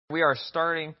We are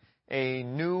starting a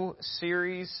new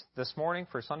series this morning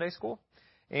for Sunday school,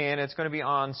 and it's going to be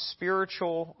on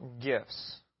spiritual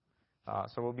gifts.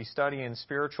 So we'll be studying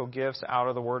spiritual gifts out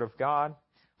of the Word of God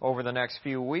over the next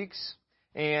few weeks.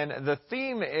 And the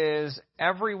theme is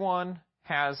everyone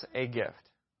has a gift.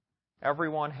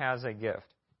 Everyone has a gift.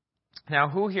 Now,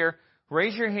 who here,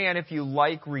 raise your hand if you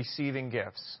like receiving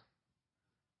gifts.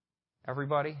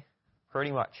 Everybody?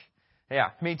 Pretty much. Yeah,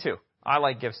 me too. I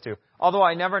like gifts too. Although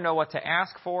I never know what to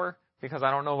ask for because I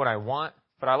don't know what I want,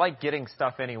 but I like getting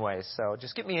stuff anyways. So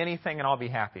just get me anything and I'll be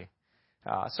happy.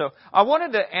 So I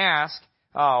wanted to ask,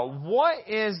 what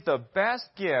is the best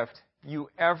gift you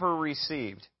ever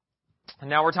received? And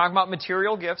now we're talking about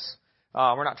material gifts.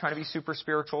 We're not trying to be super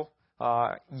spiritual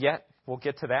yet. We'll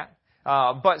get to that.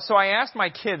 But so I asked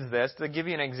my kids this to give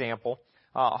you an example.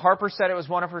 Harper said it was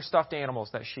one of her stuffed animals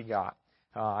that she got.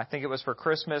 I think it was for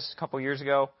Christmas a couple years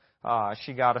ago.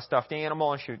 She got a stuffed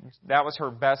animal, and that was her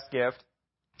best gift.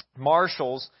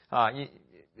 Marshall's,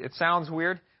 it sounds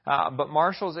weird, but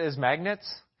Marshall's is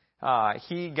magnets.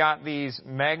 He got these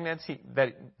magnets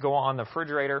that go on the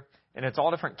refrigerator, and it's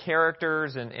all different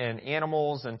characters and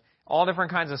animals and all different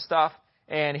kinds of stuff.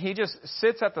 And he just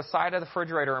sits at the side of the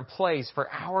refrigerator and plays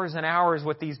for hours and hours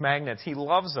with these magnets. He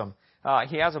loves them.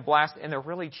 He has a blast, and they're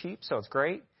really cheap, so it's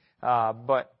great,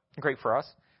 but great for us.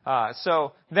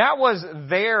 So that was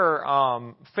their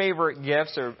favorite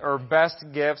gifts or best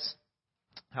gifts.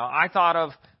 I thought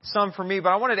of some for me, but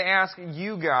I wanted to ask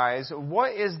you guys,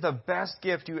 what is the best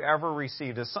gift you ever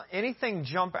received? Does anything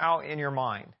jump out in your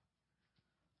mind?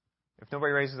 If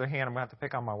nobody raises their hand, I'm going to have to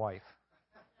pick on my wife.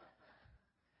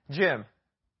 Jim?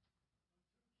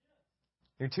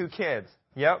 Your 2 kids.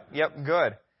 Yep,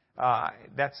 good.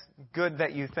 That's good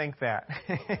that you think that.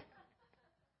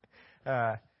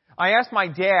 I asked my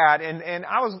dad, and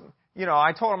I was,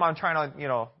 I told him I'm trying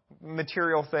to,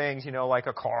 material things, like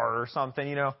a car or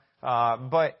something,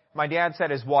 but my dad said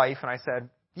his wife, and I said,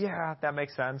 yeah, that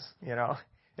makes sense,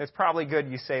 It's probably good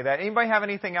you say that. Anybody have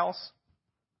anything else?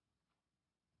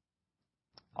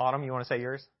 Autumn, you want to say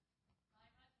yours?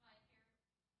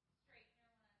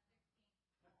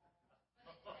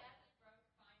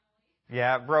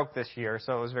 Yeah, it broke this year,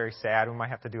 so it was very sad. We might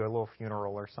have to do a little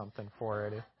funeral or something for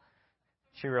it.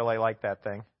 She really liked that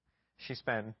thing. She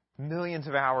spent millions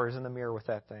of hours in the mirror with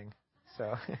that thing.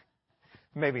 So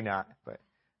maybe not. But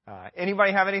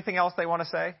anybody have anything else they want to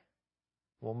say?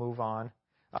 We'll move on.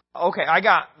 Okay, I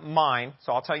got mine,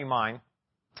 so I'll tell you mine.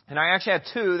 And I actually had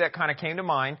 2 that kind of came to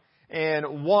mind.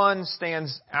 And one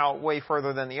stands out way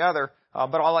further than the other,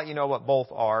 but I'll let you know what both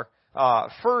are.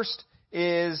 First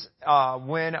is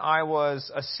when I was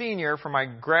a senior for my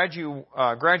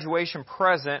graduation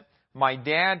present, my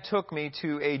dad took me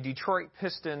to a Detroit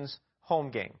Pistons home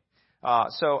game.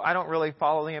 So I don't really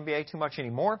follow the NBA too much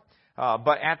anymore.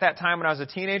 But at that time when I was a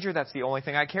teenager, that's the only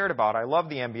thing I cared about. I loved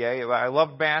the NBA. I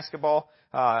loved basketball.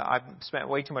 I spent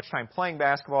way too much time playing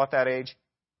basketball at that age.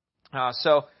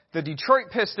 So the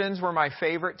Detroit Pistons were my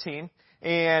favorite team.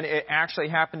 And it actually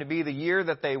happened to be the year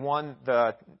that they won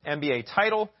the NBA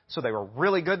title. So they were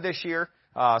really good this year.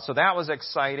 So that was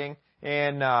exciting.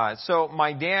 And so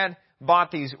my dad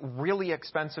bought these really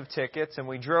expensive tickets, and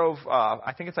we drove,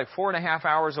 I think it's like 4.5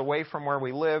 hours away from where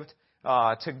we lived,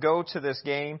 to go to this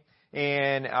game.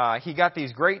 And he got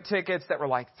these great tickets that were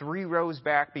like 3 rows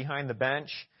back behind the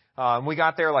bench. And we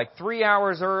got there like 3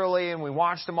 hours early, and we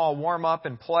watched them all warm up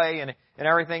and play and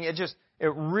everything.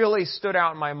 It really stood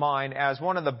out in my mind as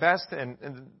one of the best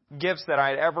and gifts that I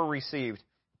had ever received.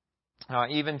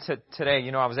 Even today,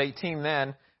 I was 18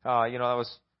 then. That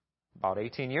was about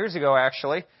 18 years ago,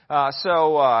 actually.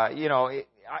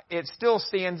 It still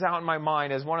stands out in my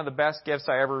mind as one of the best gifts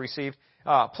I ever received.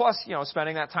 Plus,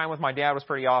 spending that time with my dad was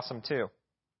pretty awesome, too.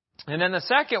 And then the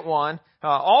second one,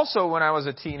 also when I was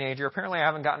a teenager, apparently I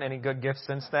haven't gotten any good gifts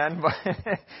since then,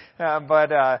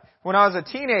 but when I was a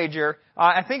teenager,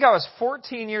 I think I was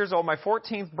 14 years old, my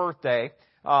 14th birthday.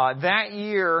 That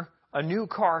year, a new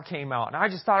car came out, and I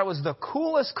just thought it was the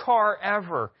coolest car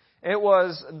ever. It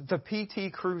was the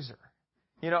PT Cruiser.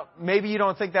 Maybe you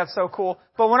don't think that's so cool,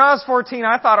 but when I was 14,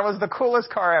 I thought it was the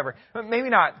coolest car ever. Maybe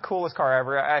not coolest car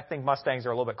ever. I think Mustangs are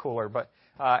a little bit cooler, but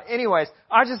anyways,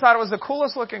 I just thought it was the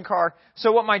coolest looking car.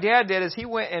 So what my dad did is he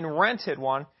went and rented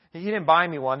one. He didn't buy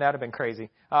me one. That'd have been crazy.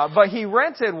 But he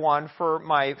rented one for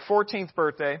my 14th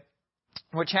birthday,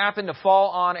 which happened to fall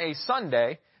on a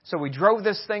Sunday. So we drove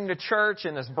this thing to church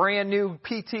in this brand new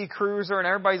PT Cruiser, and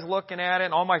everybody's looking at it,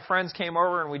 and all my friends came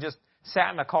over, and we just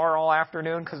sat in the car all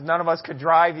afternoon because none of us could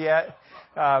drive yet.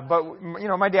 But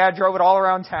my dad drove it all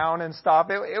around town and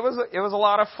stuff. It was a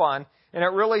lot of fun, and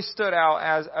it really stood out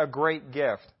as a great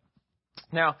gift.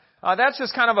 Now, that's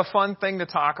just kind of a fun thing to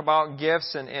talk about,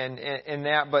 gifts and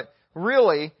that, but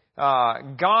really,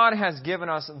 God has given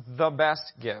us the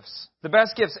best gifts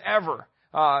ever.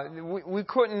 We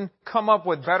couldn't come up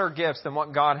with better gifts than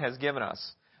what God has given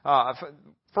us.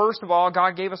 First of all,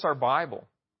 God gave us our Bible.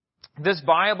 This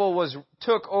Bible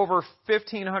took over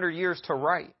 1,500 years to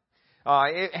write.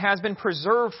 It has been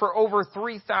preserved for over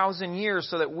 3,000 years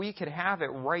so that we could have it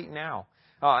right now.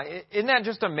 Isn't that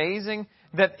just amazing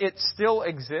that it still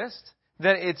exists?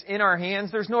 That it's in our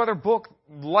hands? There's no other book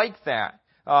like that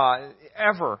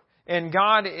ever. And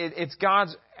it's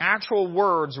God's actual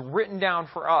words written down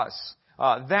for us.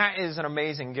 That is an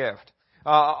amazing gift.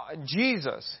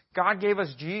 Jesus. God gave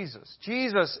us Jesus.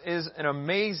 Jesus is an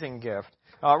amazing gift.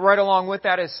 Right along with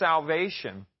that is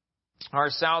salvation. Our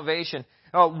salvation.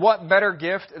 What better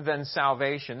gift than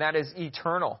salvation? That is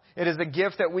eternal. It is a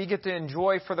gift that we get to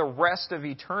enjoy for the rest of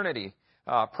eternity.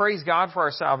 Praise God for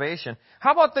our salvation.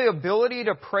 How about the ability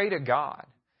to pray to God?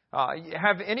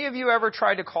 Have any of you ever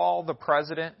tried to call the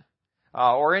president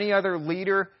or any other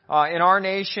leader in our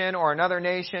nation or another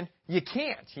nation? You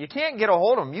can't. You can't get a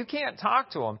hold of them. You can't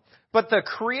talk to them. But the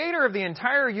creator of the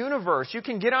entire universe, you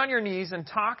can get on your knees and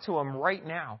talk to him right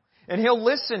now. And he'll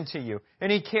listen to you.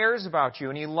 And he cares about you.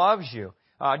 And he loves you.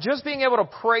 Just being able to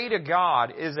pray to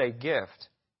God is a gift.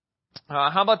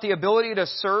 How about the ability to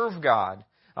serve God?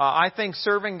 I think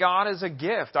serving God is a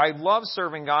gift. I love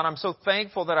serving God. I'm so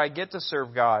thankful that I get to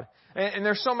serve God. And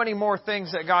there's so many more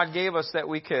things that God gave us that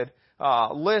we could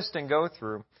list and go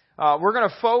through. We're going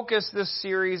to focus this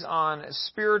series on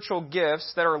spiritual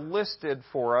gifts that are listed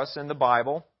for us in the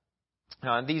Bible.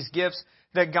 These gifts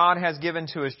that God has given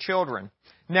to His children.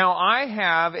 Now, I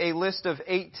have a list of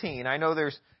 18. I know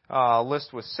there's a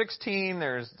list with 16.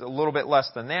 There's a little bit less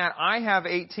than that. I have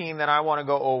 18 that I want to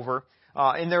go over.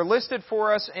 And they're listed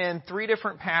for us in 3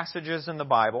 different passages in the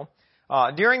Bible.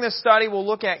 During this study, we'll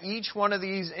look at each one of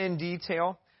these in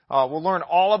detail. We'll learn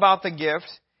all about the gift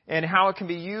and how it can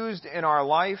be used in our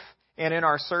life and in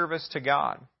our service to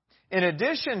God. In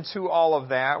addition to all of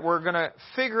that, we're going to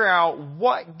figure out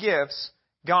what gifts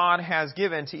God has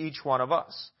given to each one of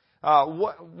us.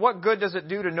 What good does it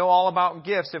do to know all about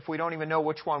gifts if we don't even know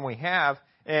which one we have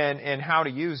and how to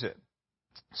use it?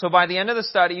 So by the end of the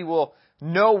study, we'll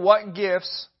know what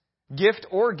gift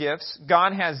or gifts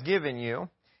God has given you,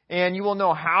 and you will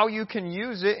know how you can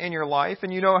use it in your life,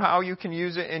 and you know how you can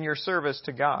use it in your service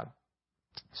to God.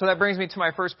 So that brings me to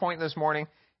my first point this morning.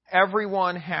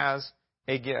 Everyone has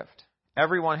a gift.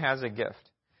 Everyone has a gift.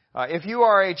 If you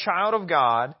are a child of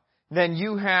God, then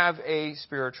you have a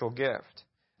spiritual gift.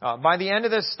 By the end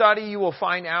of this study, you will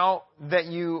find out that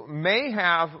you may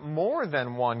have more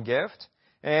than one gift,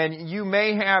 and you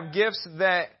may have gifts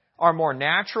that are more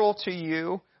natural to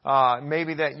you,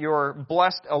 maybe that you're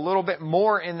blessed a little bit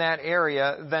more in that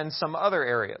area than some other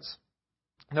areas.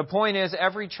 The point is,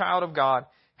 every child of God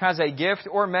has a gift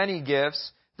or many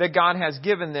gifts that God has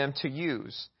given them to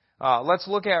use. Let's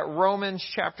look at Romans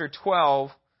chapter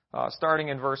 12, starting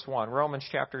in verse 1. Romans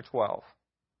chapter 12.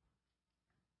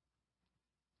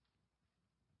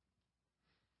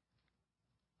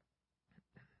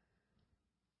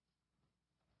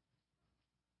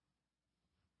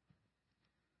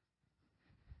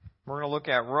 We're going to look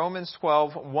at Romans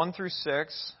 12, 1 through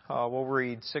 6. We'll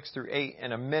read 6 through 8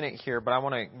 in a minute here, but I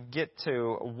want to get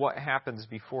to what happens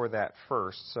before that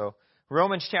first. So,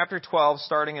 Romans chapter 12,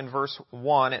 starting in verse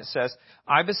 1, it says,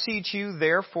 I beseech you,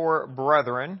 therefore,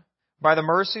 brethren, by the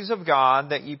mercies of God,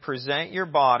 that ye present your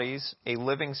bodies a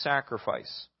living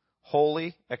sacrifice,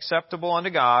 holy, acceptable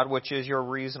unto God, which is your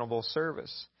reasonable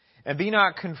service. And be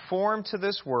not conformed to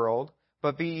this world,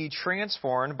 but be ye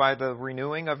transformed by the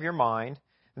renewing of your mind,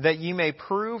 that ye may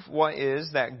prove what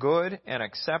is that good and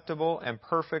acceptable and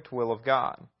perfect will of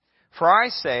God. For I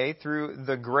say, through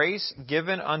the grace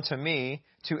given unto me,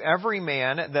 to every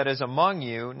man that is among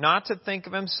you, not to think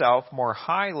of himself more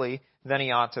highly than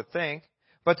he ought to think,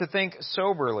 but to think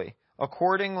soberly,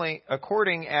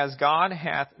 according as God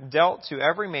hath dealt to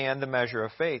every man the measure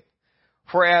of faith.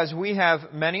 For as we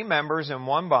have many members in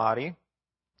one body,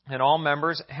 and all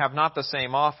members have not the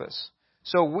same office,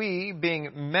 so we,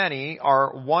 being many, are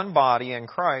one body in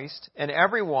Christ, and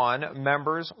every one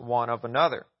members one of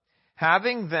another.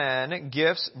 Having then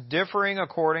gifts differing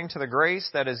according to the grace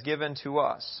that is given to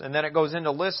us. And then it goes into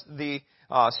list the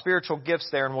spiritual gifts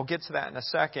there, and we'll get to that in a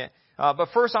second. But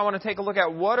first I want to take a look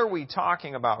at what are we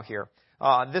talking about here.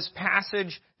 This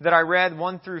passage that I read,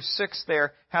 1 through 6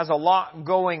 there, has a lot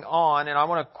going on, and I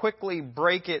want to quickly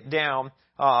break it down,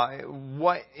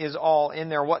 what is all in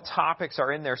there, what topics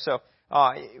are in there. So,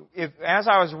 as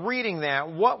I was reading that,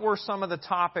 what were some of the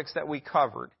topics that we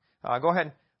covered? Go ahead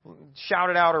and shout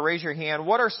it out or raise your hand.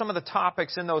 What are some of the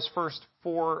topics in those first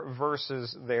 4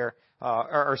 verses there,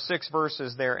 or 6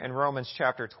 verses there in Romans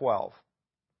chapter 12?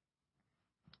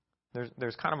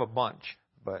 There's kind of a bunch,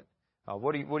 but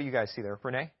what do you guys see there?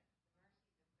 Renee?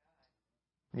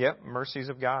 Yep, mercies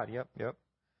of God. Yep.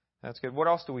 That's good. What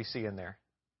else do we see in there?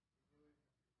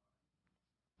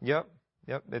 Yep,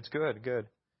 it's good.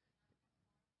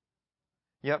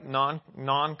 Yep,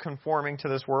 non-conforming to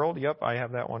this world. Yep, I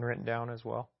have that one written down as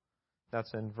well.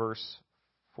 That's in verse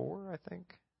 4, I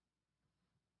think.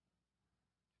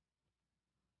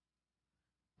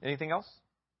 Anything else?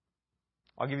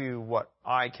 I'll give you what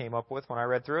I came up with when I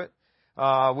read through it.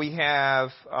 We have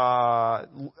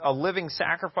a living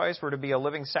sacrifice. We're to be a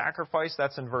living sacrifice.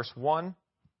 That's in verse 1.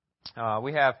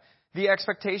 We have the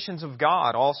expectations of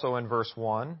God, also in verse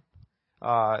 1.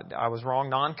 I was wrong.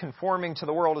 Non-conforming to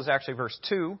the world is actually verse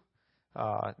 2.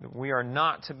 We are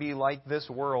not to be like this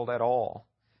world at all.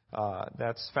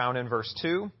 That's found in verse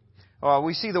 2.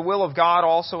 We see the will of God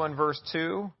also in verse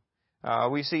 2.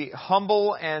 We see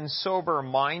humble and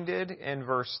sober-minded in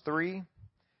verse 3.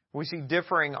 We see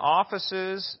differing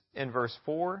offices in verse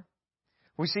 4.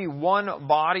 We see one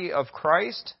body of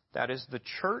Christ, that is the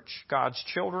church, God's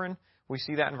children. We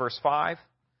see that in verse 5.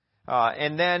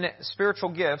 And then spiritual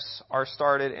gifts are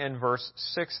started in verse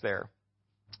 6 there.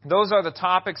 Those are the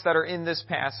topics that are in this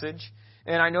passage.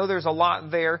 And I know there's a lot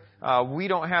there. We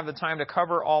don't have the time to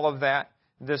cover all of that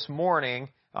this morning.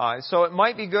 So it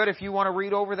might be good if you want to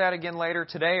read over that again later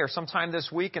today or sometime this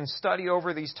week and study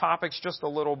over these topics just a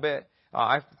little bit.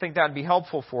 I think that would be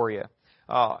helpful for you.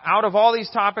 Out of all these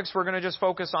topics, we're going to just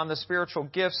focus on the spiritual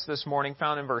gifts this morning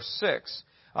found in verse 6.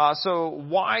 So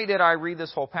why did I read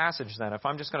this whole passage then? If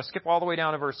I'm just going to skip all the way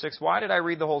down to verse 6, why did I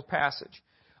read the whole passage?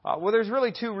 Well, there's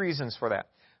really 2 reasons for that.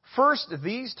 First,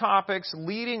 these topics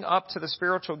leading up to the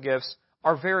spiritual gifts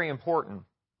are very important.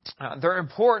 They're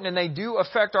important and they do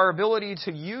affect our ability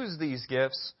to use these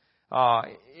gifts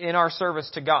in our service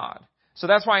to God. So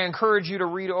that's why I encourage you to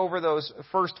read over those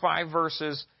first 5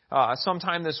 verses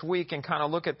sometime this week and kind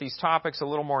of look at these topics a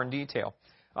little more in detail.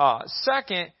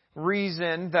 Second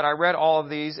reason that I read all of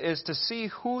these is to see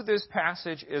who this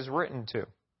passage is written to.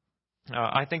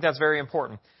 I think that's very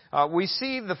important. We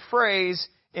see the phrase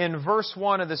in verse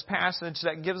 1 of this passage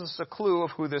that gives us a clue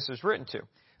of who this is written to.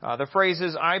 The phrase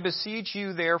is, I beseech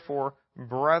you therefore,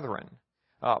 brethren.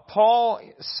 Paul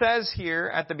says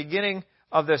here at the beginning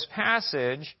of this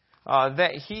passage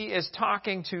that he is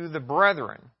talking to the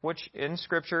brethren, which in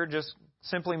Scripture just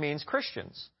simply means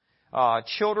Christians,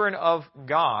 children of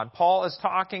God. Paul is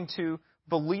talking to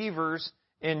believers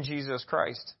in Jesus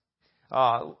Christ.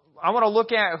 I want to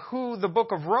look at who the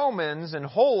book of Romans in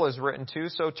whole is written to,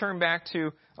 so turn back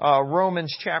to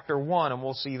Romans chapter 1 and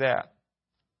we'll see that.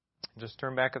 Just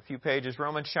turn back a few pages,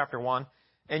 Romans chapter 1,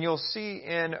 and you'll see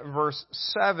in verse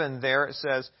 7 there it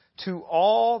says, to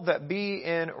all that be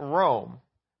in Rome,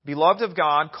 beloved of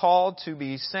God, called to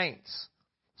be saints.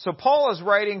 So Paul is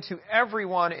writing to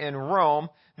everyone in Rome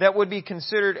that would be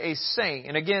considered a saint.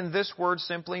 And again, this word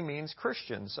simply means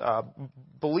Christians,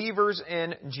 believers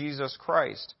in Jesus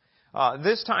Christ.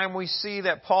 This time we see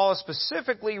that Paul is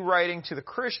specifically writing to the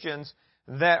Christians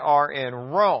that are in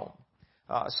Rome.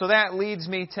 So that leads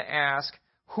me to ask,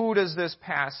 who does this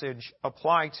passage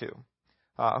apply to?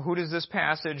 Who does this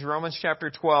passage, Romans chapter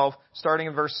 12, starting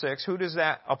in verse 6, who does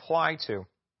that apply to?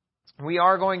 We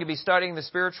are going to be studying the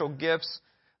spiritual gifts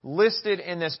listed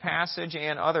in this passage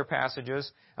and other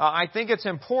passages. I think it's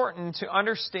important to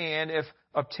understand if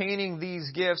obtaining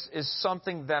these gifts is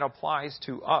something that applies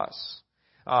to us.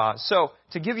 So,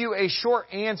 to give you a short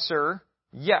answer,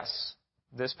 yes,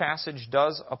 this passage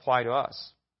does apply to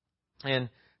us. And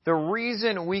the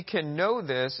reason we can know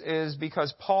this is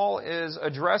because Paul is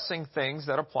addressing things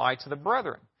that apply to the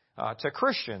brethren, to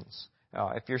Christians.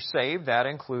 If you're saved, that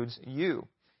includes you.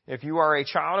 If you are a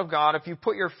child of God, if you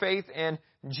put your faith in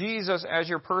Jesus as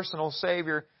your personal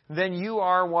Savior, then you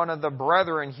are one of the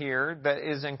brethren here that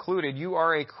is included. You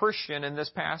are a Christian, and this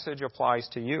passage applies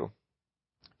to you.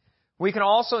 We can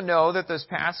also know that this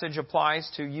passage applies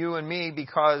to you and me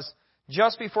because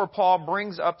just before Paul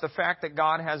brings up the fact that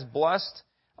God has blessed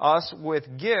us with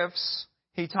gifts,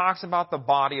 he talks about the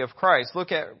body of Christ.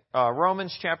 Look at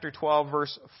Romans chapter 12,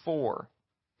 verse 4.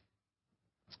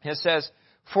 It says,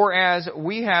 for as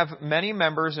we have many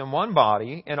members in one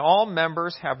body, and all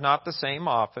members have not the same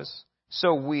office,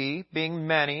 so we, being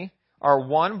many, are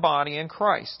one body in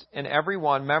Christ, and every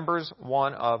one members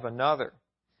one of another.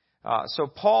 So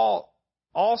Paul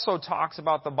also talks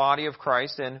about the body of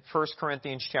Christ in 1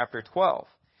 Corinthians chapter 12.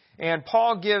 And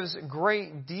Paul gives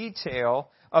great detail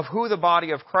of who the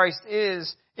body of Christ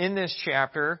is in this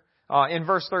chapter, In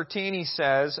verse 13 he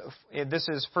says, this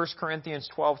is 1 Corinthians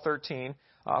 12:13,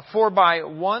 for by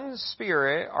one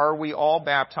Spirit are we all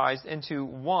baptized into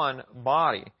one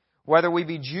body, whether we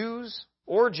be Jews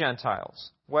or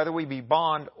Gentiles, whether we be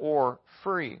bond or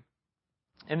free.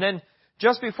 And then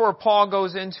just before Paul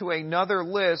goes into another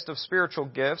list of spiritual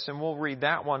gifts, and we'll read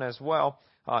that one as well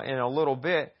in a little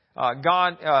bit,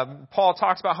 Paul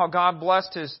talks about how God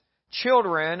blessed his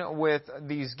children with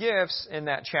these gifts in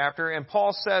that chapter. And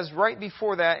Paul says right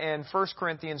before that in 1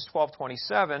 Corinthians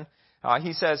 12:27,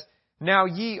 he says, now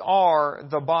ye are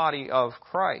the body of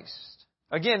Christ.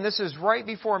 Again, this is right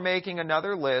before making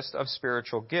another list of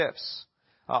spiritual gifts.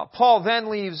 Paul then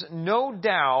leaves no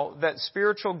doubt that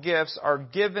spiritual gifts are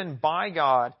given by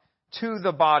God to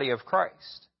the body of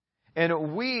Christ.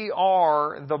 And we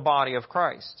are the body of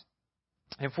Christ.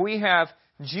 If we have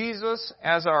Jesus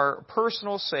as our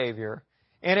personal Savior,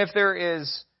 and if there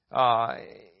is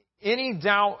any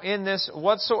doubt in this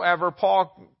whatsoever,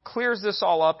 Paul clears this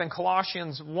all up. In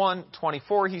Colossians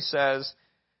 1:24 he says,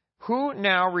 who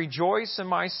now rejoice in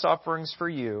my sufferings for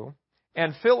you,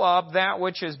 and fill up that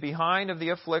which is behind of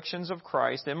the afflictions of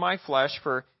Christ in my flesh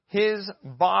for His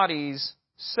body's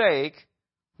sake,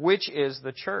 which is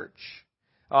the church.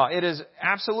 It is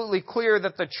absolutely clear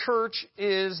that the church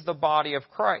is the body of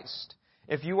Christ.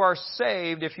 If you are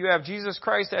saved, if you have Jesus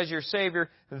Christ as your Savior,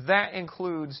 that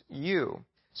includes you.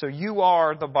 So you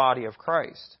are the body of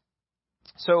Christ.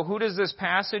 So who does this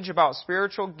passage about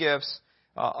spiritual gifts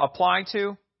apply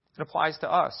to? It applies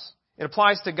to us. It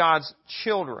applies to God's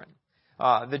children.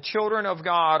 The children of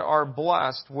God are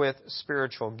blessed with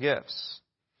spiritual gifts.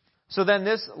 So then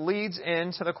this leads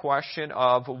into the question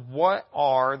of what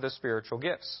are the spiritual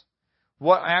gifts?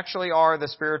 What actually are the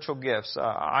spiritual gifts?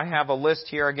 I have a list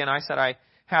here. Again, I said I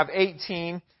have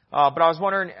 18, but I was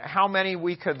wondering how many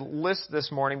we could list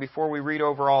this morning before we read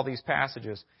over all these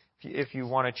passages. If you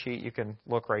want to cheat, you can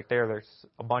look right there. There's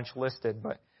a bunch listed.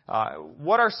 But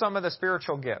what are some of the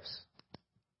spiritual gifts?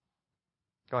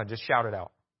 Go ahead, just shout it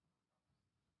out.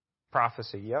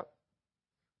 Prophecy, yep.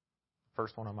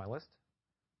 First one on my list.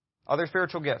 Other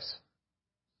spiritual gifts.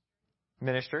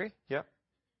 Ministry, yep.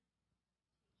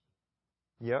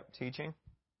 Yep, teaching.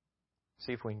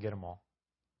 See if we can get them all.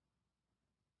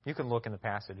 You can look in the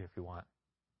passage if you want.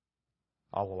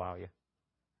 I'll allow you.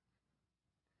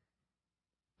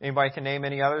 Anybody can name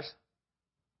any others?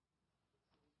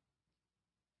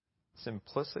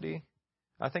 Simplicity.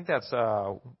 I think that's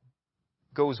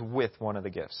goes with one of the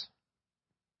gifts.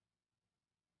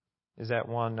 Is that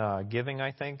one giving,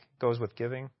 I think? Goes with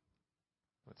giving.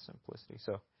 With simplicity.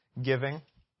 So, giving.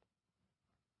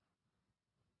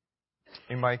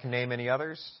 Anybody can name any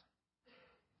others?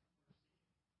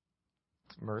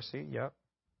 Mercy, yep.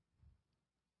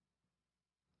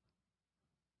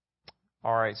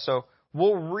 All right, so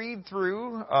we'll read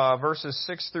through verses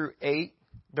 6 through 8.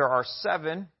 There are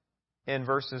 7 in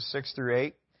verses 6 through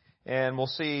 8, and we'll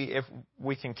see if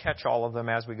we can catch all of them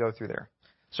as we go through there.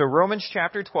 So Romans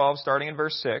chapter 12, starting in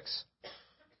verse 6,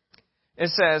 it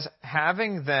says,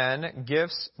 having then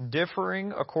gifts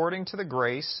differing according to the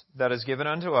grace that is given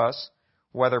unto us,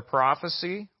 whether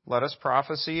prophecy, let us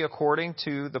prophesy according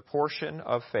to the portion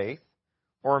of faith,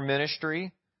 or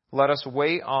ministry, let us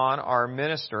wait on our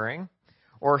ministering,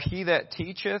 or he that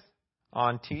teacheth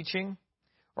on teaching,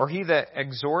 or he that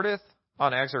exhorteth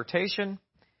on exhortation,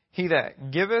 he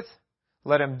that giveth,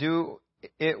 let him do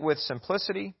it with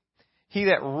simplicity, he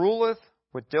that ruleth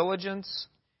with diligence,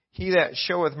 he that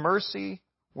showeth mercy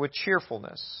with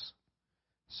cheerfulness.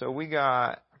 So we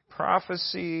got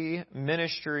prophecy,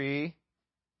 ministry,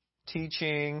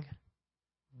 teaching,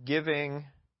 giving,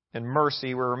 and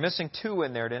mercy. We're missing 2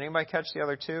 in there. Did anybody catch the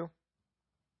other 2?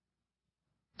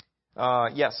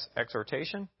 Yes,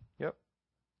 exhortation. Yep.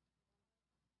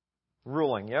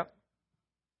 Ruling. Yep.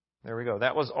 There we go.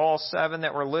 That was all 7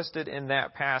 that were listed in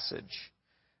that passage.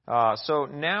 So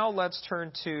now let's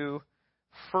turn to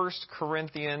 1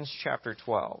 Corinthians chapter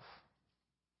 12.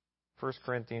 1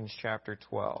 Corinthians chapter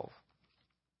 12.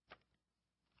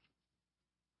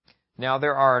 Now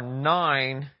there are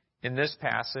 9 in this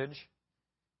passage.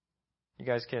 You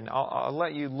guys can, I'll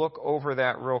let you look over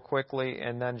that real quickly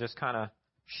and then just kind of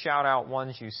shout out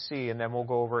ones you see, and then we'll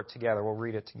go over it together. We'll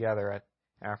read it together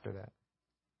after that.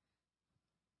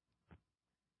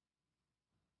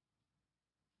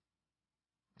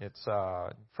 It's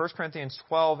 1 Corinthians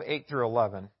 12, 8 through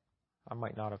 11. I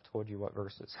might not have told you what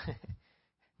verses.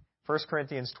 1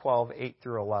 Corinthians 12, 8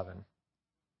 through 11.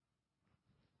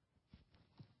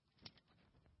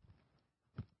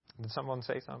 Did someone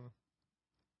say something?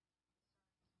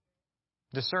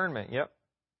 Discernment, yep.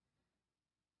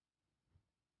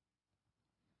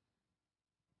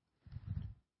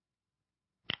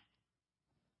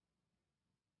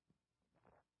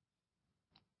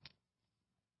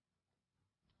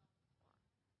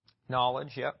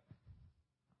 Knowledge, yep.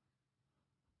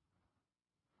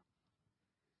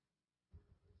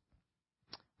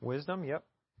 Wisdom, yep.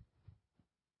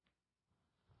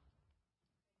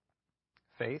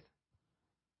 Faith.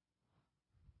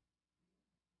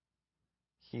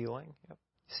 Healing, yep.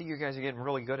 See, you guys are getting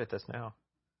really good at this now.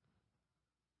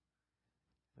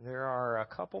 There are a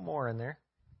couple more in there.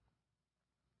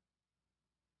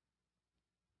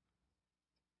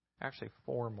 Actually,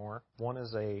 4 more. One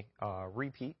is a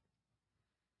repeat.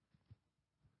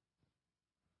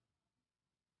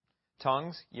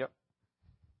 Tongues, yep.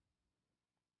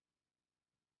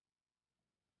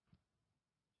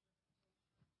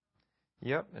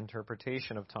 Yep,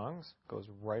 interpretation of tongues goes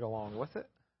right along with it.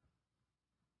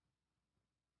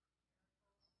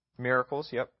 Miracles,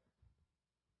 yep.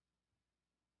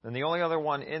 And the only other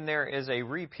one in there is a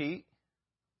repeat.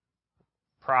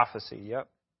 Prophecy, yep.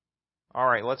 All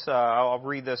right, I'll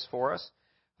read this for us.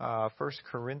 1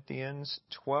 Corinthians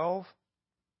 12,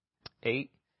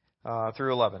 8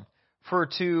 through 11. For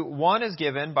to one is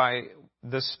given by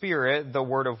the Spirit the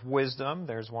word of wisdom,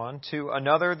 there's one. To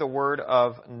another the word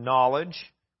of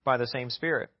knowledge by the same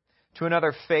Spirit. To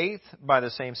another faith by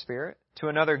the same Spirit. To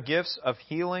another gifts of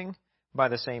healing by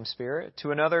the same Spirit.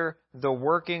 To another the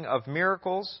working of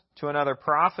miracles. To another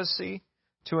prophecy.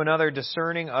 To another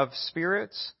discerning of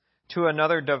spirits. To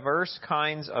another diverse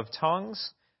kinds of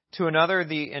tongues. To another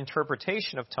the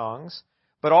interpretation of tongues.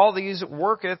 But all these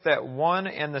worketh that one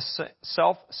and the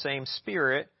self-same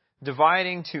Spirit,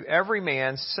 dividing to every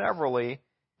man severally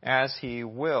as he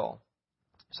will.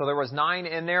 So there was 9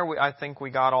 in there. I think we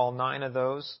got all 9 of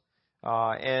those.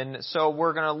 And so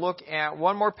we're going to look at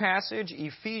one more passage,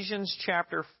 Ephesians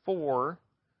chapter 4,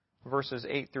 verses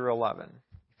 8 through 11.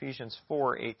 Ephesians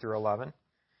 4, 8 through 11.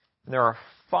 And there are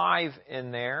 5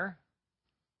 in there.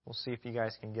 We'll see if you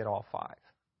guys can get all 5.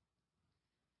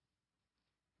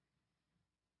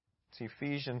 It's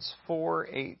Ephesians 4,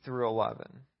 8 through 11.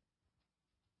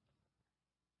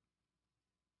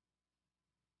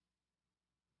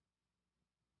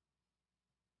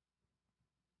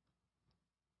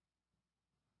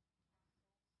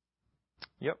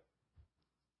 Yep.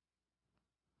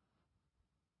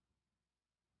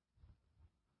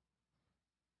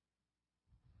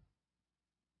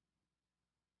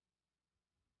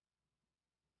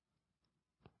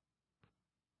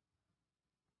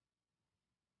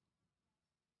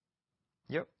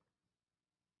 Yep.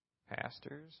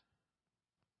 Pastors.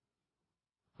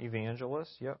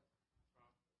 Evangelists. Yep.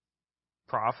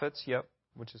 Prophets. Yep.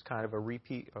 Which is kind of a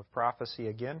repeat of prophecy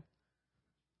again.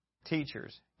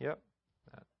 Teachers. Yep.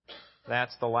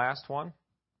 That's the last one.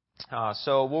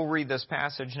 So we'll read this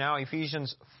passage now.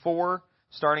 Ephesians 4,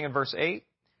 starting in verse 8.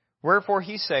 Wherefore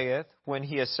he saith, when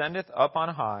he ascendeth up on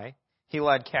high, he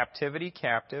led captivity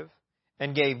captive,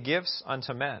 and gave gifts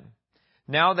unto men.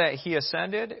 Now that he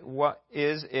ascended, what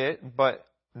is it but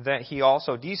that he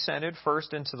also descended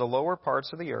first into the lower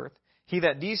parts of the earth? He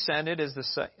that descended is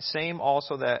the same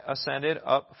also that ascended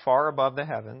up far above the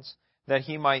heavens, that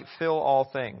he might fill all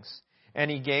things. And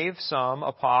he gave some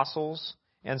apostles,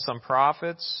 and some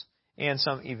prophets, and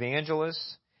some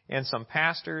evangelists, and some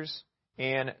pastors,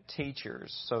 and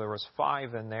teachers. So there was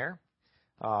 5 in there.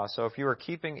 So if you were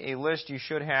keeping a list, you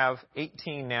should have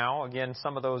 18 now. Again,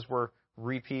 some of those were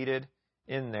repeated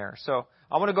in there. So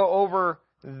I'm going to go over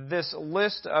this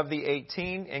list of the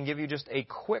 18 and give you just a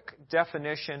quick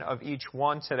definition of each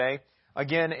one today.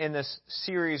 Again, in this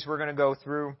series, we're going to go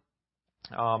through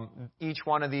each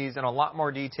one of these in a lot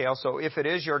more detail. So if it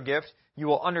is your gift, you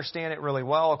will understand it really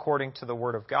well according to the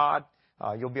Word of God.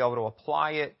 You'll be able to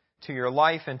apply it to your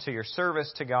life and to your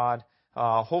service to God,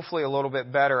 hopefully a little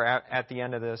bit better at the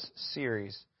end of this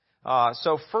series.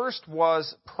 So first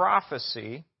was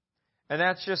prophecy, and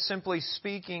that's just simply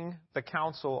speaking the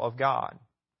counsel of God.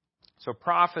 So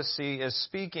prophecy is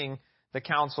speaking the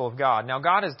counsel of God. Now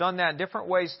God has done that different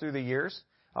ways through the years.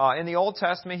 In the Old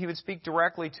Testament, He would speak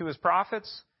directly to His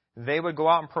prophets. They would go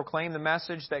out and proclaim the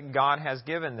message that God has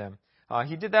given them.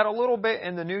 He did that a little bit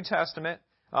in the New Testament,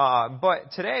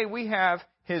 but today we have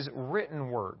His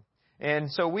written Word.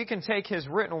 And so we can take His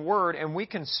written Word and we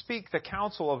can speak the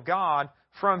counsel of God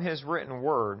from His written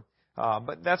Word.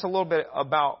 But that's a little bit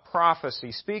about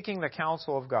prophecy, speaking the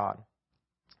counsel of God.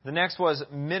 The next was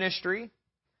ministry,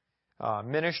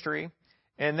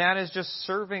 and that is just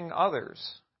serving others.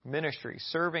 Ministry,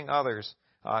 serving others.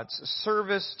 It's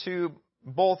service to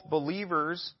both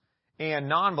believers and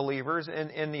non-believers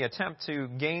in the attempt to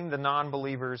gain the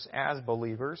non-believers as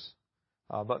believers.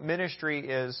 But ministry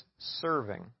is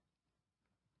serving.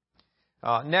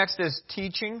 Next is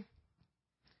teaching.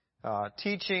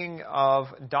 Teaching of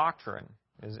doctrine.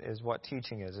 is what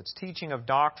teaching is. It's teaching of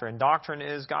doctrine. Doctrine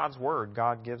is God's Word.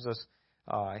 God gives us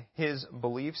His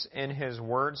beliefs in His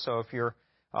Word. So if you're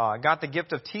got the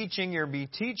gift of teaching, you'll be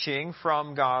teaching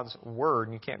from God's Word,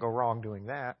 and you can't go wrong doing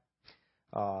that.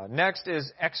 Next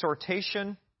is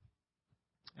exhortation.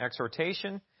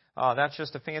 Exhortation, that's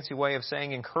just a fancy way of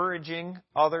saying encouraging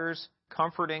others,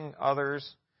 comforting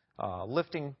others,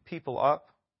 lifting people up.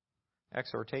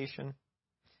 Exhortation.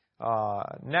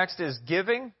 Next is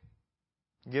giving.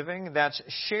 Giving, that's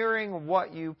sharing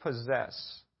what you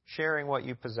possess. Sharing what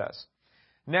you possess.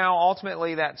 Now,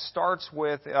 ultimately, that starts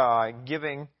with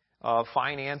giving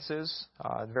finances.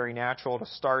 Very natural to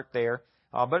start there.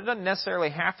 But it doesn't necessarily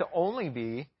have to only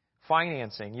be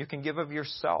financing. You can give of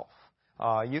yourself.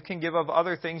 You can give of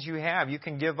other things you have. You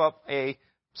can give up a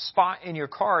spot in your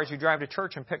car as you drive to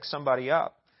church and pick somebody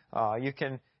up. You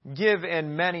can give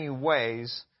in many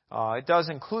ways. It does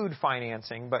include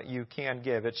financing, but you can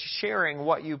give. It's sharing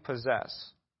what you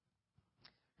possess.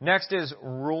 Next is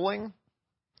ruling.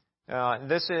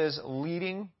 This is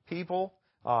leading people,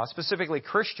 specifically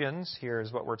Christians. Here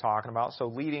is what we're talking about. So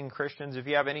leading Christians. If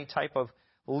you have any type of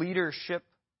leadership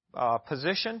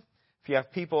position, if you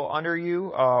have people under you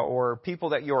or people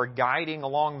that you're guiding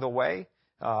along the way,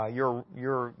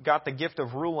 you're got the gift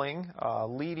of ruling,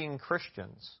 leading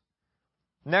Christians.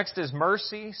 Next is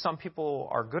mercy. Some people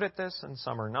are good at this and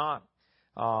some are not.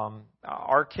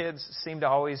 Our kids seem to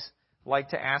always like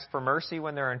to ask for mercy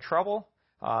when they're in trouble.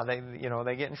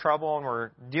 They get in trouble and we're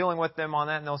dealing with them on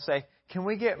that, and they'll say, "Can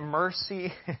we get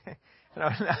mercy?" And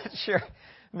I'm not sure.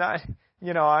 I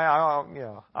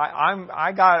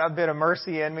got a bit of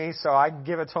mercy in me, so I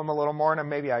give it to them a little more than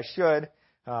maybe I should.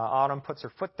 Autumn puts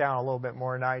her foot down a little bit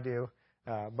more than I do.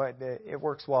 But it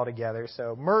works well together.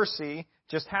 So mercy,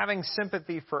 just having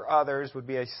sympathy for others, would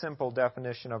be a simple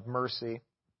definition of mercy.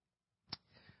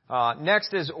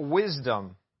 Next is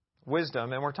wisdom.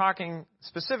 Wisdom, and we're talking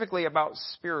specifically about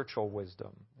spiritual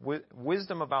wisdom.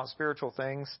 Wisdom about spiritual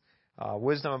things,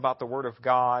 wisdom about the Word of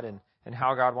God and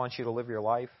how God wants you to live your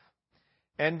life.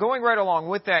 And going right along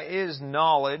with that is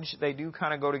knowledge. They do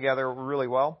kind of go together really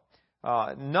well.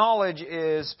 Knowledge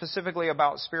is specifically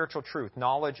about spiritual truth,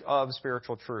 knowledge of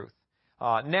spiritual truth.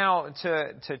 Now,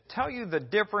 to tell you the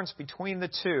difference between the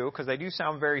two, because they do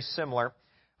sound very similar,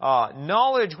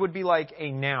 knowledge would be like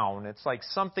a noun. It's like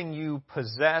something you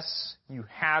possess, you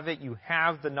have it, you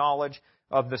have the knowledge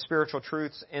of the spiritual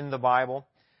truths in the Bible.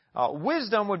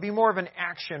 Wisdom would be more of an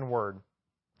action word.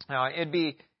 It'd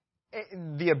be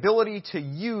the ability to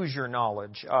use your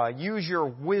knowledge, use your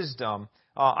wisdom.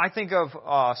 I think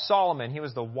of Solomon. He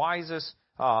was the wisest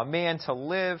man to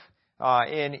live,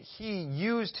 and he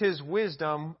used his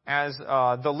wisdom as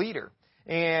the leader.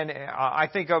 And I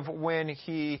think of when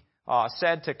he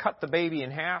said to cut the baby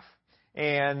in half,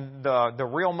 and the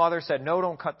real mother said, "No,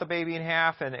 don't cut the baby in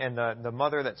half," and the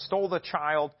mother that stole the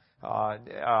child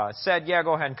said, "Yeah,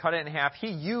 go ahead and cut it in half." He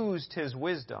used his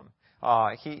wisdom.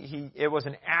 It was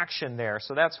an action there.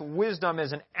 So that's wisdom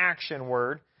is an action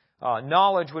word.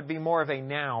 Knowledge would be more of a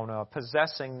noun,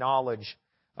 possessing knowledge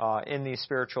in these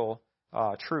spiritual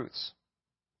truths.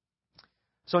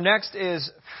 So next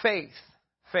is faith.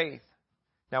 Faith.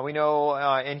 Now we know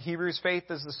in Hebrews, faith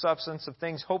is the substance of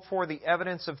things hoped for, the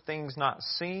evidence of things not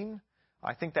seen.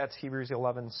 I think that's Hebrews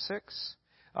 11:6.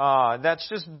 That's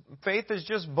just faith is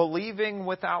just believing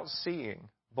without seeing.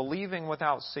 Believing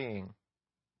without seeing.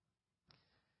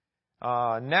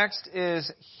 Next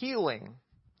is healing.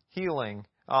 Healing.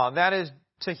 That is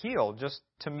to heal, just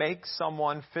to make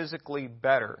someone physically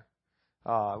better.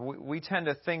 We tend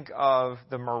to think of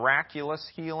the miraculous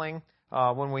healing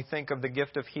when we think of the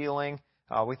gift of healing.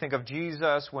 We think of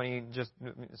Jesus when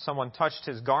someone touched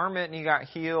his garment and he got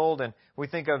healed. And we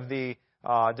think of the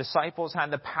disciples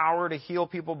had the power to heal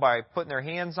people by putting their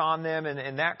hands on them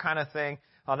and that kind of thing.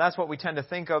 That's what we tend to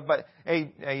think of. But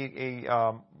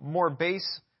a more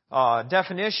base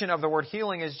definition of the word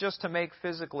healing is just to make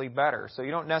physically better. So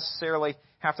you don't necessarily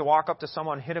have to walk up to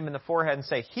someone, hit them in the forehead and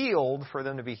say healed for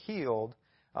them to be healed.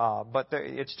 But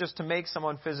it's just to make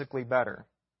someone physically better.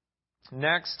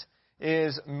 Next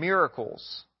is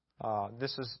miracles.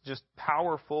 This is just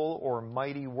powerful or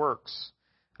mighty works.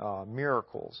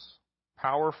 Miracles.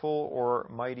 Powerful or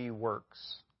mighty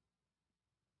works.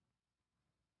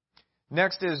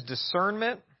 Next is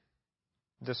discernment.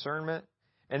 Discernment.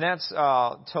 And that's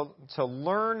to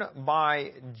learn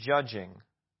by judging.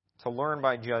 To learn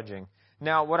by judging.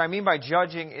 Now, what I mean by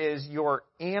judging is you're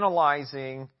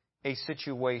analyzing a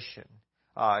situation.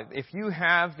 If you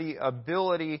have the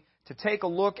ability to take a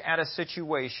look at a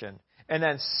situation and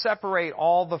then separate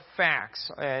all the facts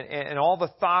and all the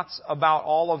thoughts about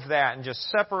all of that and just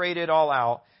separate it all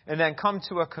out and then come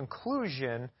to a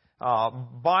conclusion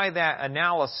by that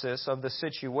analysis of the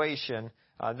situation,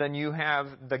 then you have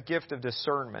the gift of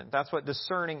discernment. That's what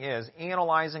discerning is,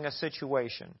 analyzing a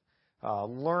situation,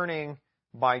 learning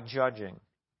by judging.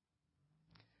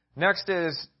 Next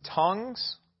is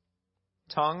tongues.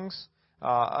 Tongues.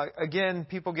 Again,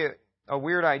 people get a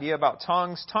weird idea about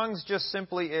tongues. Tongues just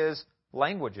simply is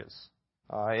languages.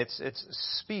 It's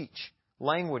speech,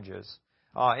 languages.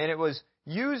 And it was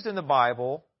used in the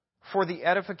Bible for the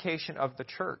edification of the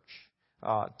church.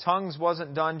 Tongues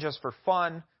wasn't done just for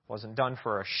fun, wasn't done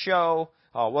for a show,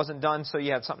 wasn't done so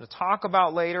you had something to talk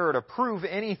about later or to prove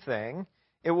anything.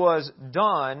 It was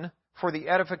done for the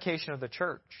edification of the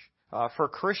church, for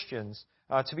Christians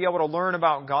to be able to learn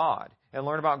about God and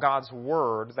learn about God's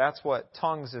Word. That's what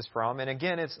tongues is from. And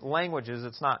again, it's languages.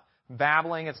 It's not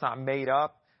babbling. It's not made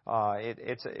up.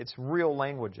 It's real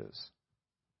languages.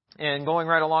 And going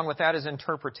right along with that is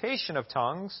interpretation of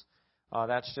tongues.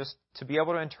 That's just to be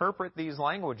able to interpret these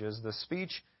languages, the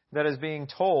speech that is being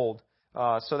told,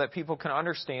 so that people can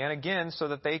understand, again, so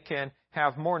that they can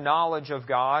have more knowledge of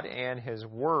God and His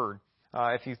Word.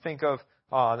 If you think of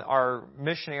our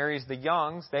missionaries, the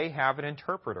Youngs, they have an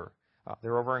interpreter.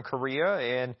 They're over in Korea,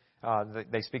 and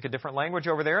they speak a different language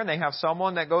over there, and they have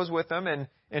someone that goes with them and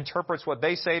interprets what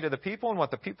they say to the people and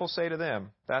what the people say to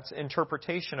them. That's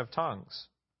interpretation of tongues.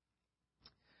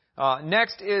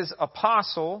 Next is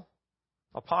apostle.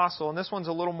 Apostle, and this one's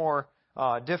a little more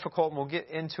difficult, and we'll get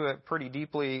into it pretty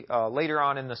deeply later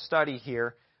on in the study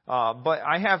here. But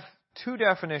I have two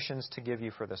definitions to give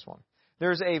you for this one.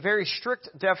 There's a very strict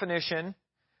definition,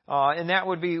 and that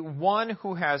would be one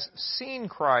who has seen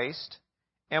Christ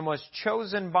and was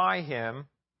chosen by Him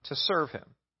to serve Him.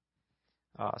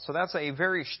 So that's a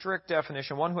very strict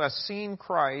definition, one who has seen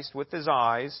Christ with his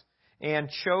eyes and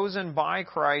chosen by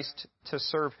Christ to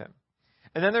serve Him.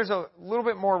 And then there's a little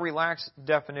bit more relaxed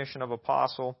definition of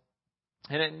apostle,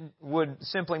 and it would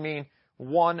simply mean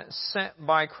one sent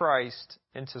by Christ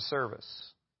into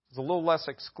service. It's a little less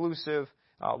exclusive.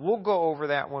 We'll go over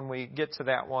that when we get to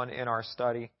that one in our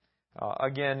study.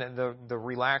 Again, the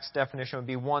relaxed definition would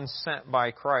be one sent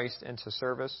by Christ into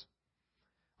service.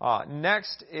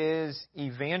 Next is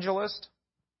evangelist.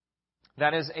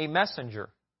 That is a messenger.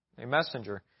 A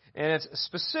messenger. And it's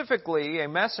specifically a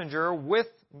messenger with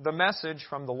the message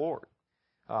from the Lord.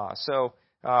 So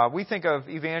we think of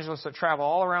evangelists that travel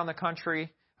all around the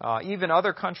country, even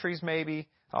other countries maybe,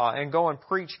 and go and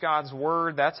preach God's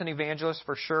Word. That's an evangelist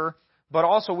for sure. But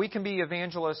also we can be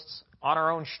evangelists on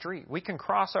our own street. We can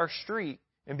cross our street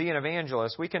and be an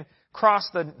evangelist. We can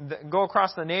go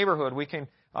across the neighborhood. We can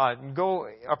go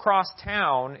across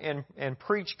town and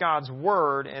preach God's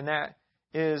Word, and that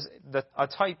is a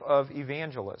type of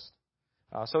evangelist.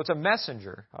 So it's a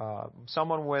messenger,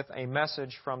 someone with a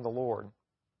message from the Lord.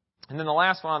 And then the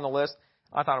last one on the list,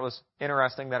 I thought it was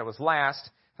interesting that it was last,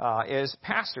 is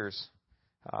pastors.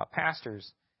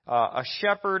 Pastors. A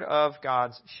shepherd of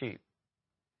God's sheep.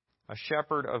 A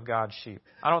shepherd of God's sheep.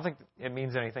 I don't think it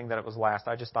means anything that it was last.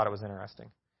 I just thought it was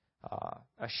interesting.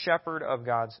 A shepherd of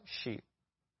God's sheep.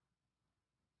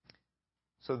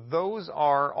 So those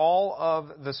are all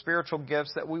of the spiritual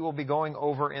gifts that we will be going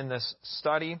over in this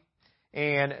study.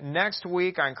 And next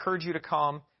week, I encourage you to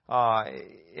come,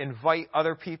 invite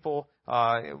other people,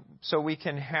 so we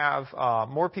can have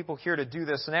more people here to do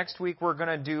this. Next week, we're going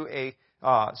to do a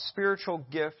spiritual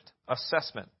gift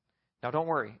assessment. Now, don't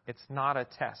worry. It's not a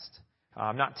test.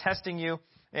 I'm not testing you.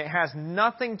 It has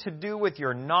nothing to do with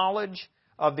your knowledge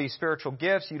of these spiritual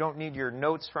gifts. You don't need your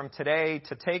notes from today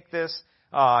to take this.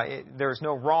 There's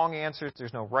no wrong answers.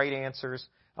 There's no right answers.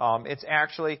 It's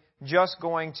actually just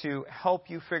going to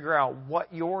help you figure out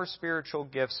what your spiritual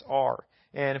gifts are.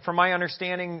 And from my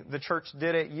understanding, the church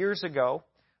did it years ago.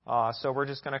 So we're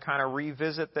just going to kind of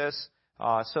revisit this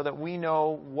so that we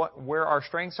know where our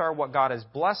strengths are, what God has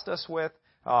blessed us with,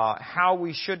 how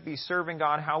we should be serving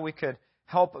God, how we could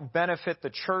help benefit the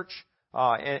church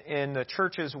in the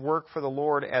church's work for the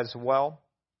Lord as well.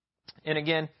 And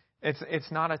again,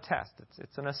 it's not a test.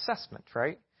 It's an assessment,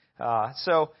 right?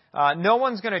 So no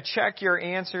one's going to check your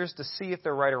answers to see if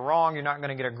they're right or wrong. You're not going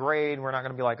to get a grade. We're not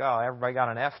going to be like, oh, everybody got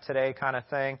an F today kind of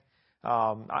thing.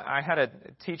 I had a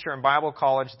teacher in Bible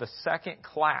college, the second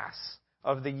class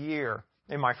of the year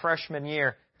in my freshman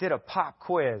year, did a pop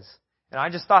quiz. And I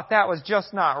just thought that was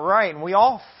just not right. And we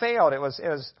all failed. It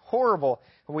was horrible.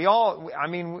 We all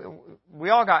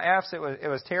got Fs. It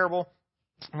was terrible.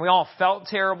 We all felt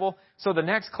terrible. So the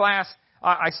next class,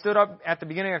 I stood up at the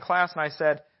beginning of class and I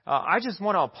said, I just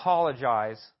want to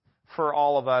apologize for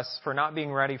all of us for not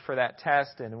being ready for that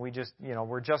test, and we just,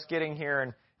 we're just getting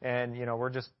here, and we're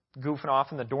just goofing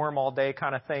off in the dorm all day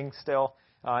kind of thing still.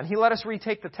 And he let us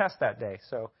retake the test that day,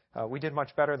 so we did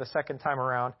much better the second time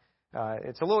around.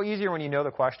 It's a little easier when you know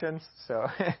the questions, so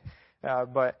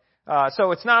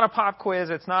so it's not a pop quiz,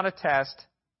 it's not a test,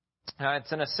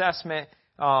 it's an assessment,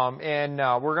 and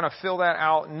we're going to fill that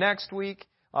out next week.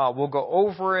 We'll go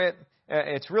over it.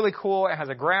 It's really cool. It has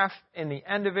a graph in the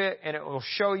end of it, and it will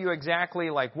show you exactly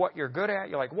like what you're good at.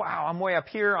 You're like, wow, I'm way up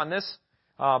here on this,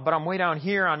 but I'm way down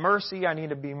here on mercy. I need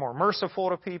to be more merciful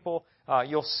to people.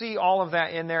 You'll see all of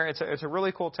that in there. It's a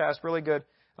really cool test, really good.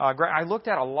 I looked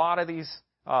at a lot of these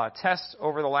tests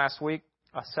over the last week,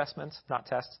 assessments, not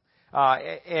tests,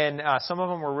 and some of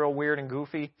them were real weird and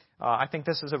goofy. I think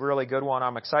this is a really good one.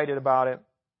 I'm excited about it.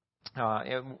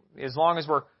 As long as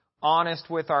we're honest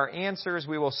with our answers,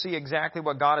 we will see exactly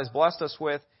what God has blessed us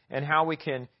with and how we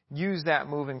can use that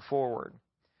moving forward.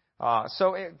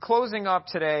 Closing up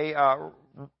today,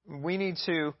 we need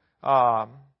to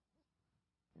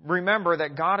remember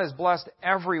that God has blessed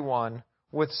everyone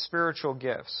with spiritual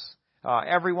gifts,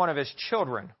 every one of His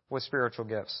children with spiritual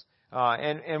gifts.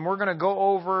 And we're going to go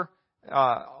over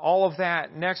all of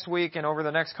that next week and over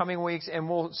the next coming weeks, and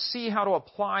we'll see how to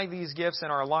apply these gifts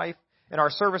in our life, in our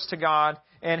service to God,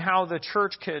 and how the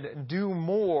church could do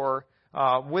more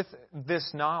with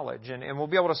this knowledge. And we'll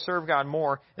be able to serve God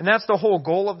more. And that's the whole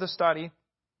goal of the study,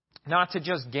 not to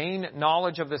just gain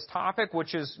knowledge of this topic,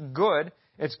 which is good.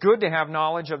 It's good to have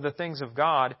knowledge of the things of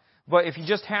God. But if you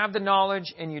just have the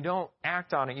knowledge and you don't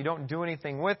act on it, you don't do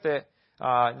anything with it,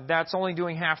 that's only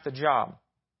doing half the job.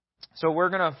 So we're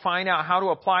going to find out how to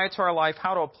apply it to our life,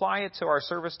 how to apply it to our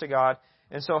service to God,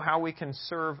 and so how we can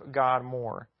serve God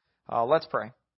more. Let's pray.